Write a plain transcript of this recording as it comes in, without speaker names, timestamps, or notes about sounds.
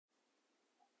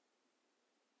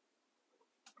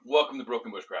Welcome to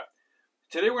Broken Bushcraft.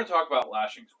 Today we're going to talk about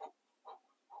lashings.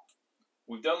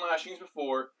 We've done lashings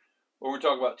before, but we're going to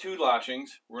talk about two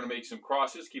lashings. We're going to make some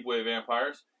crosses, keep away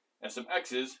vampires, and some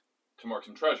X's to mark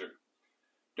some treasure.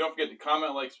 Don't forget to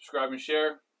comment, like, subscribe, and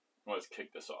share. Let's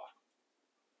kick this off.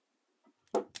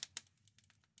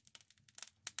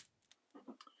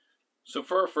 So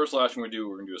for our first lashing we're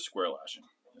going to do a square lashing.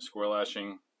 A square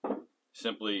lashing,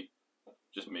 simply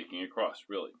just making a cross,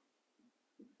 really.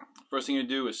 First thing you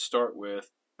do is start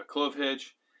with a clove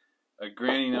hitch, a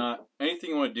granny knot, anything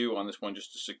you want to do on this one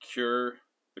just to secure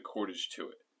the cordage to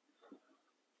it.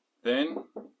 Then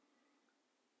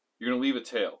you're going to leave a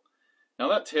tail. Now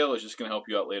that tail is just going to help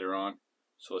you out later on,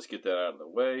 so let's get that out of the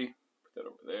way. Put that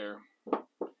over there.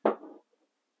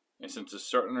 And since it's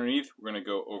starting underneath, we're going to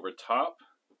go over top,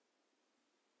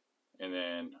 and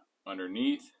then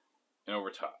underneath, and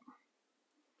over top.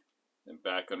 Then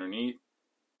back underneath.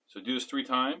 So do this 3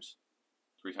 times.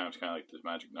 3 times kind of like the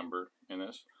magic number in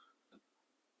this.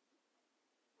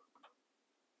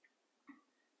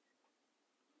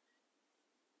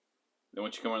 Then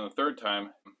once you come on the 3rd time,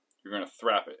 you're going to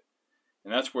thrap it.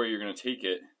 And that's where you're going to take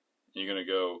it, and you're going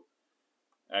to go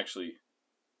actually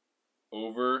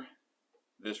over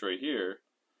this right here,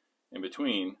 in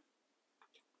between,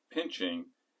 pinching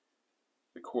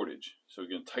the cordage. So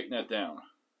you're going to tighten that down.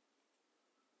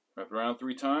 Wrap it around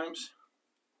 3 times.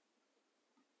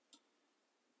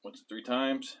 Once 3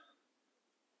 times,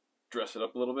 dress it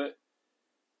up a little bit,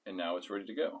 and now it's ready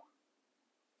to go.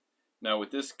 Now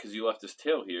with this, because you left this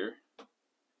tail here,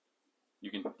 you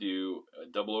can do a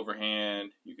double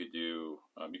overhand. You could do,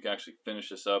 you can actually finish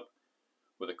this up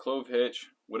with a clove hitch,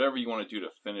 whatever you want to do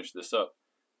to finish this up.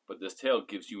 But this tail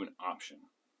gives you an option.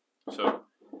 So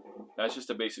that's just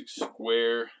a basic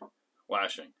square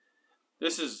lashing.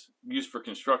 This is used for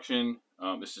construction.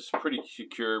 This is pretty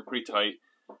secure, pretty tight.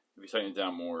 If you tighten it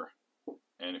down more,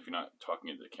 and if you're not talking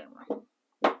into the camera.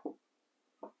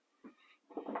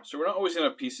 So we're not always going to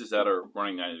have pieces that are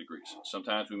running 90 degrees.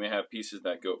 Sometimes we may have pieces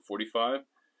that go at 45.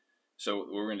 So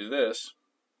what we're going to do this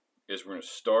is we're going to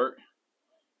start,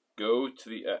 go to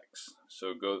the X.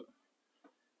 So go,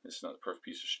 this is not the perfect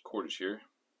piece of cordage here.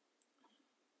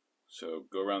 So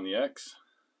go around the X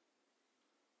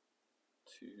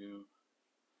 2,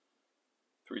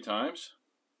 3 times.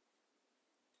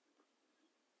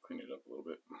 Clean it up a little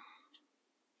bit.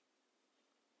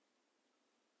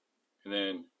 And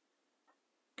then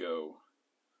go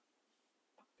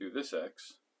through this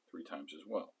X 3 times as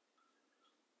well.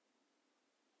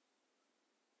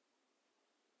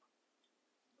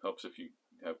 Helps if you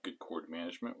have good cord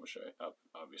management, which I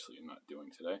obviously am not doing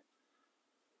today.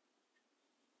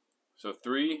 So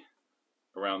 3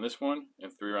 around this one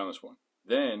and 3 around this one.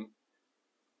 Then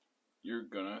you're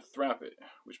gonna thrap it,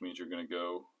 which means you're gonna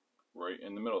go right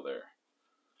in the middle there.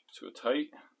 So tight.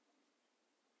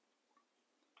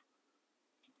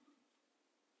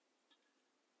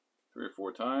 3 or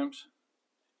 4 times,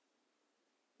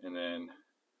 and then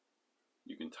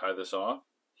you can tie this off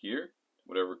here,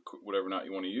 whatever knot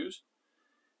you want to use.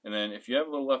 And then if you have a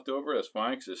little left over, that's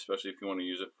fine, because especially if you want to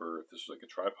use it for, if this is like a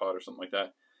tripod or something like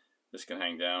that, this can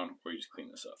hang down, or you just clean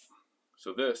this up.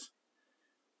 So this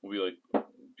will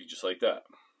be just like that.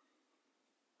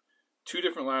 2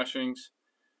 different lashings,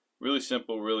 really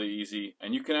simple, really easy,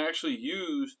 and you can actually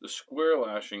use the square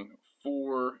lashing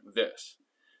for this.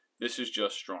 This is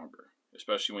just stronger,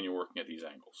 especially when you're working at these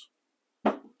angles.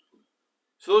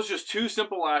 So those are just 2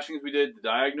 simple lashings we did, the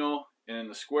diagonal and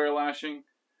the square lashing.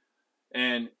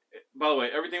 And by the way,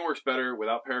 everything works better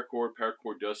without paracord.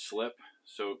 Paracord does slip,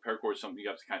 so paracord is something you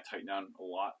have to kind of tighten down a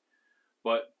lot.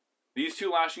 But these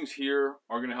 2 lashings here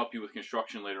are going to help you with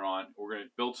construction later on. We're going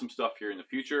to build some stuff here in the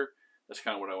future. That's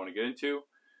kind of what I want to get into.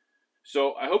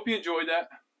 So I hope you enjoyed that.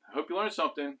 I hope you learned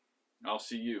something. I'll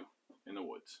see you in the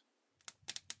woods.